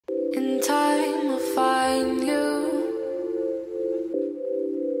In time I'll find you,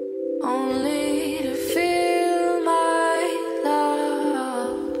 only to feel my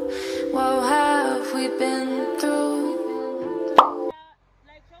love. What have we been through?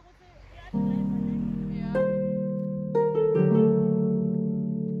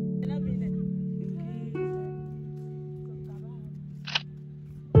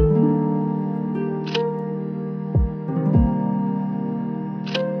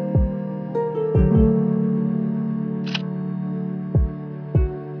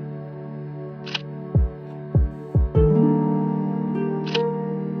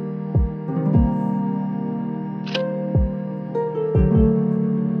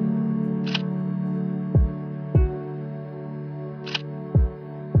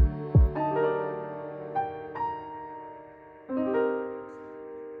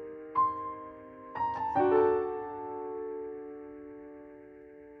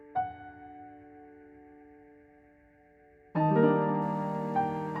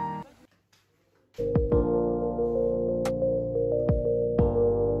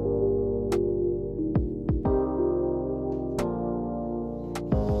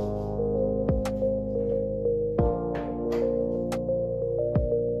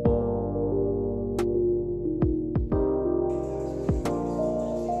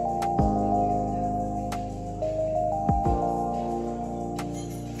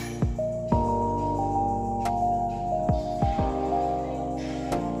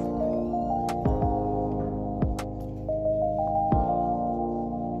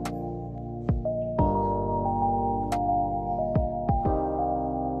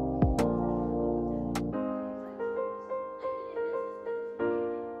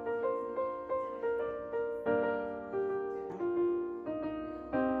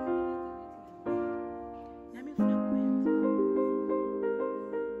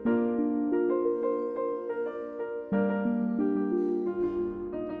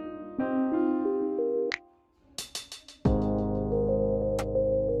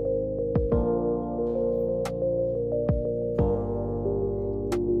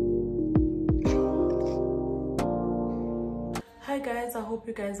 Hi guys, I hope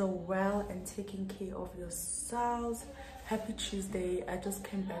you guys are well and taking care of yourselves. Happy Tuesday. I just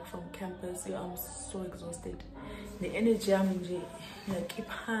came back from campus. I'm so exhausted. The energy I'm in, like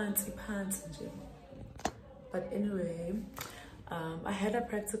but anyway, I had a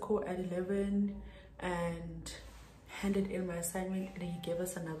practical at 11 and handed in my assignment, and he gave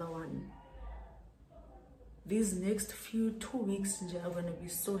us another one. These next 2 weeks are going to be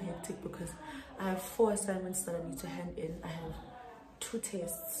so hectic because I have 4 assignments that I need to hand in. I have 2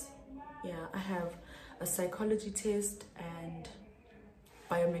 tests. Yeah, I have a psychology test and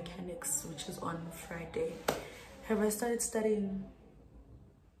biomechanics, which is on Friday. Have I started studying?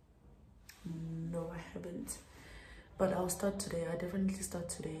 No, I haven't, but I'll start today. I definitely start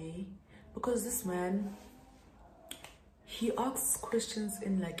today because this man, he asks questions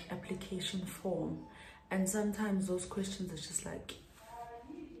in like application form, and sometimes those questions are just like,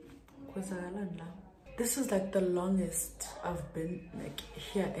 this is like the longest I've been like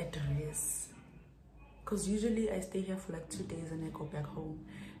here at race, because usually I stay here for like 2 days and I go back home.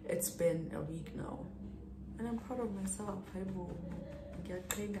 It's been a week now and I'm proud of myself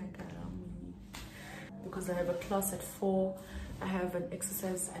because I have a class at 4. I have an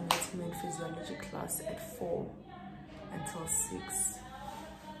exercise anatomy and physiology class at 4 until 6,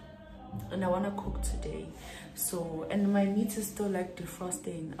 and I want to cook today. So, and my meat is still like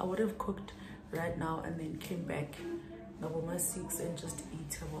defrosting. I would have cooked right now and then came back my 6 and just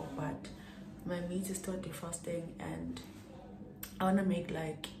eat about, but my meat is still defrosting and I want to make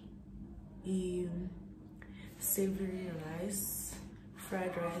like savory rice,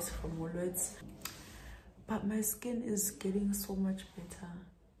 fried rice from Woolworths. But my skin is getting so much better.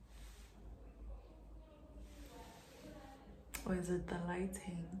 Or is it the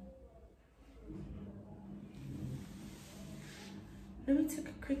lighting? Let me take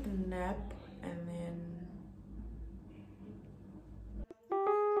a quick nap and then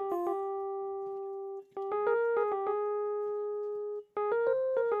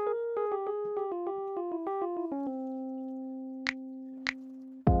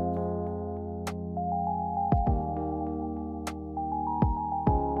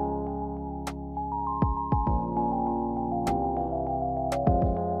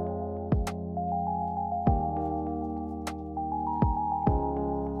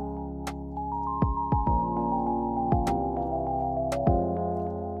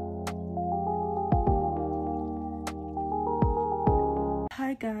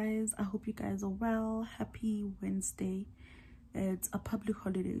Hi guys, I hope you guys are well. Happy Wednesday. It's a public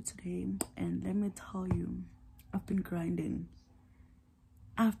holiday today, and let me tell you, I've been grinding.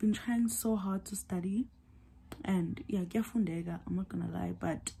 I've been trying so hard to study, and yeah, I'm not gonna lie,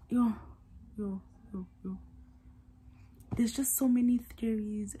 but yo, there's just so many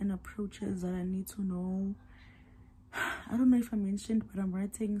theories and approaches that I need to know. I don't know if I mentioned, but I'm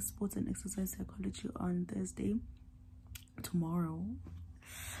writing sports and exercise psychology on Thursday. Tomorrow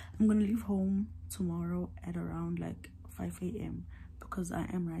I'm gonna leave home tomorrow at around like 5 a.m. because I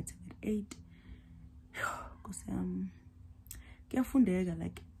am writing at 8. Because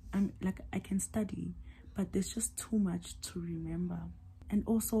I can study, but there's just too much to remember, and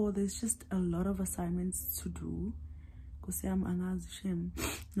also there's just a lot of assignments to do. Because I'm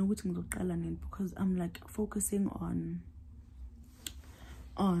like focusing on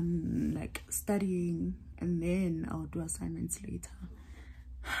like studying, and then I'll do assignments later.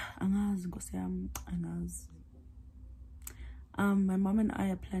 My mom and I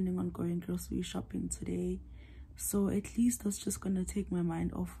are planning on going grocery shopping today, so at least that's just gonna take my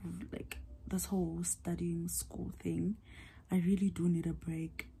mind off of like this whole studying school thing. I really do need a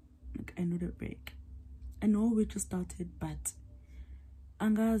break. Like, I need a break. I know we just started, but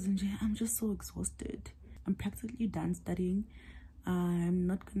I'm just so exhausted. I'm practically done studying. I'm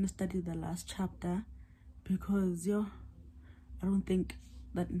not gonna study the last chapter because I don't think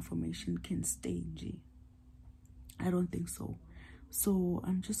that information can stay. I don't think so. So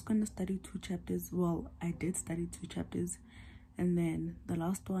I'm just gonna study 2 chapters. Well, I did study 2 chapters, and then the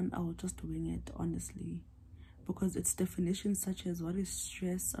last one I'll just wing it, honestly, because it's definitions such as what is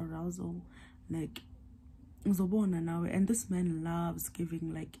stress, arousal, like uzobona now. And this man loves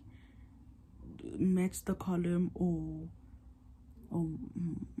giving like match the column or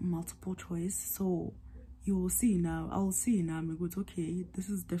multiple choice. So you will see now. I'll see now. I'm good. Okay, this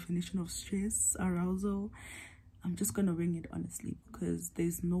is definition of stress, arousal. I'm just gonna wing it, honestly, because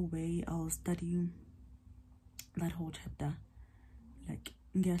there's no way I'll study that whole chapter. Like,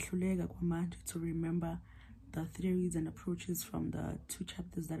 to remember the theories and approaches from the 2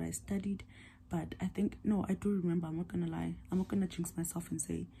 chapters that I studied. But I think, no, I do remember. I'm not gonna lie. I'm not gonna jinx myself and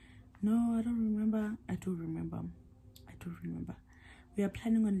say, no, I don't remember. I do remember. We are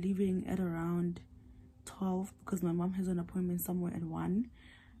planning on leaving at around 12 because my mom has an appointment somewhere at 1,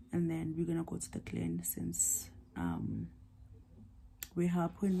 and then we're gonna go to the Glen since where her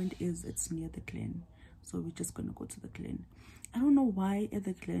appointment is, it's near the Glen, so we're just gonna go to the Glen. I don't know why at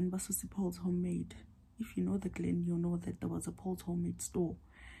the Glen Basusi Paul's Homemade, if you know the Glen, you'll know that there was a Paul's Homemade store.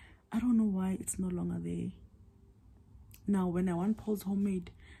 I don't know why it's no longer there now. When I want Paul's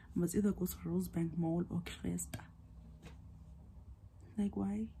Homemade, I must either go to Rosebank Mall or Cresta. Like,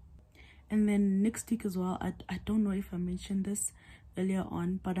 why? And then next week as well, I don't know if I mentioned this earlier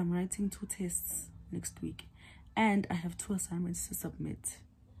on, but I'm writing 2 tests next week, and I have 2 assignments to submit.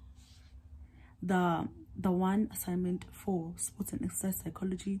 The one assignment for sports and exercise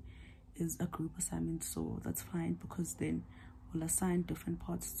psychology is a group assignment, so that's fine because then we'll assign different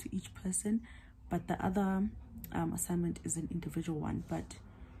parts to each person. But the other assignment is an individual one, but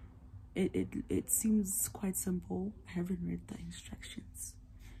it seems quite simple. I haven't read the instructions,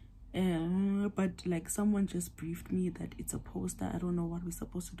 but like someone just briefed me that it's a poster. I don't know what we're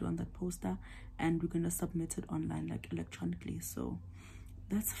supposed to do on that poster, and we're gonna submit it online, like electronically, so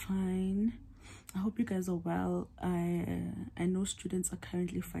that's fine. I hope you guys are well. I know students are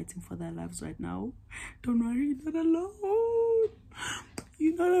currently fighting for their lives right now. Don't worry, you're not alone.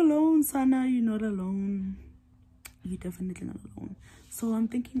 You're not alone, Sana. You're not alone. You're definitely not alone. So I'm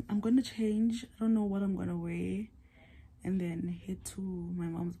thinking I'm gonna change. I don't know what I'm gonna wear, and then head to my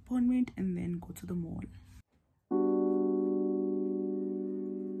mom's appointment and then go to the mall.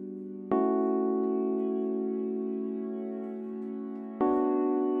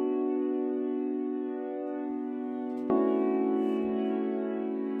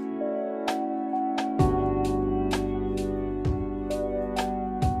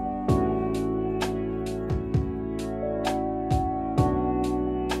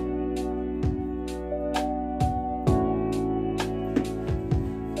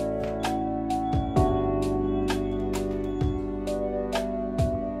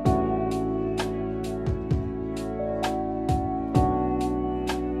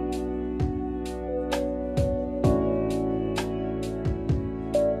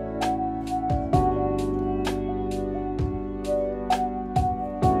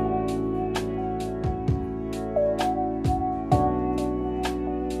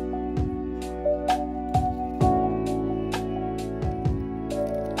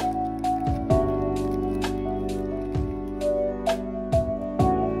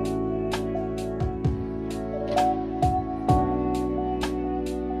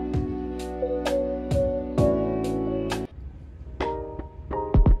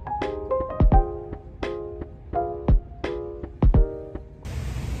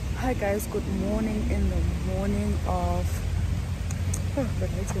 guys, good morning in the morning of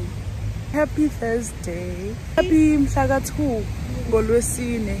happy Thursday, happy Mhlaga 2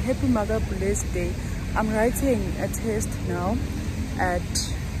 ngolwesine, happy Maga blessed day. I'm writing a test now at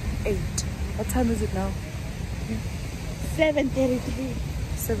 8. What time is it now? 7:33.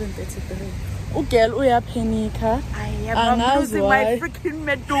 7:33. Ugel uyapanika. I'm losing my freaking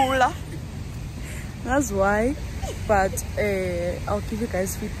medulla. That's why. But I'll give you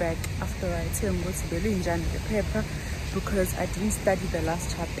guys feedback after writing what's really in the paper, because I didn't study the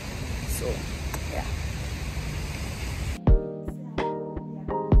last chapter. So yeah.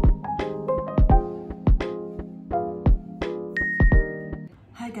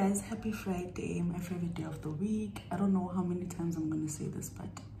 Hi guys, happy Friday, my favorite day of the week. I don't know how many times I'm gonna say this,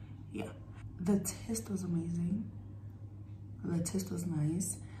 but yeah, the test was amazing. The test was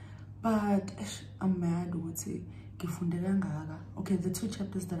nice, but I'm mad with it. Okay, the 2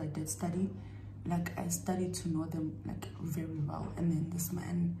 chapters that I did study, like I studied to know them like very well, and then this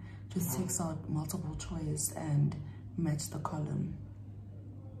man just takes out multiple choice and match the column.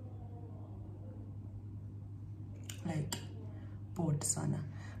 Like bored sana.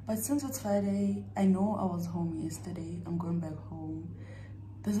 But since it's Friday, I know I was home yesterday, I'm going back home.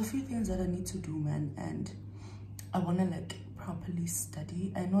 There's a few things that I need to do, man, and I want to like properly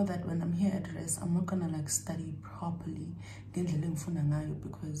study. I know that when I'm here at rest, I'm not gonna like study properly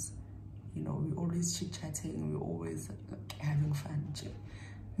because, you know, we're always chit-chatting, we're always like having fun.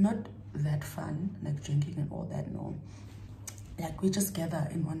 Not that fun, like drinking and all that, no. Like we just gather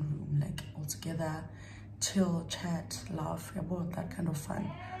in one room, like all together, chill, chat, laugh, about that kind of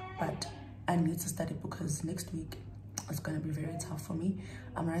fun. But I need to study because next week it's gonna be very tough for me.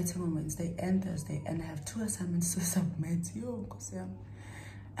 I'm writing on Wednesday and Thursday, and I have 2 assignments to submit. Yo,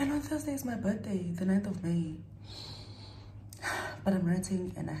 and on Thursday is my birthday, the 9th of May. But I'm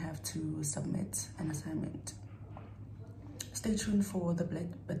writing and I have to submit an assignment. Stay tuned for the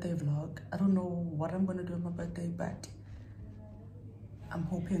birthday vlog. I don't know what I'm gonna do on my birthday, but I'm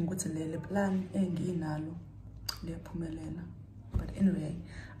hoping to lele plan enginalo liyaphumelela. But anyway,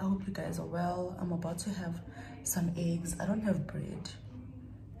 I hope you guys are well. I'm about to have some eggs. I don't have bread,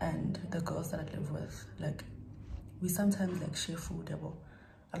 and the girls that I live with, like, we sometimes like share food.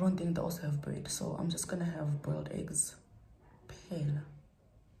 I don't think they also have bread, so I'm just gonna have boiled eggs. Pale.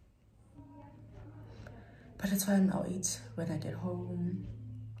 But it's fine, I'll eat when I get home.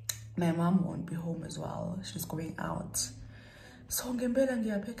 My mom won't be home as well. She's going out. So but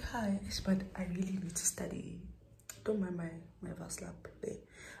I really need to study. Don't mind my vaslap there.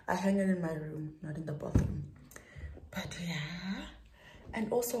 I hang it in my room, not in the bathroom. But yeah.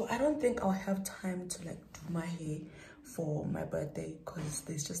 And also, I don't think I'll have time to like do my hair for my birthday because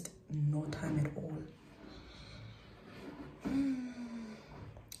there's just no time at all.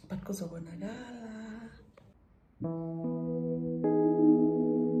 But because of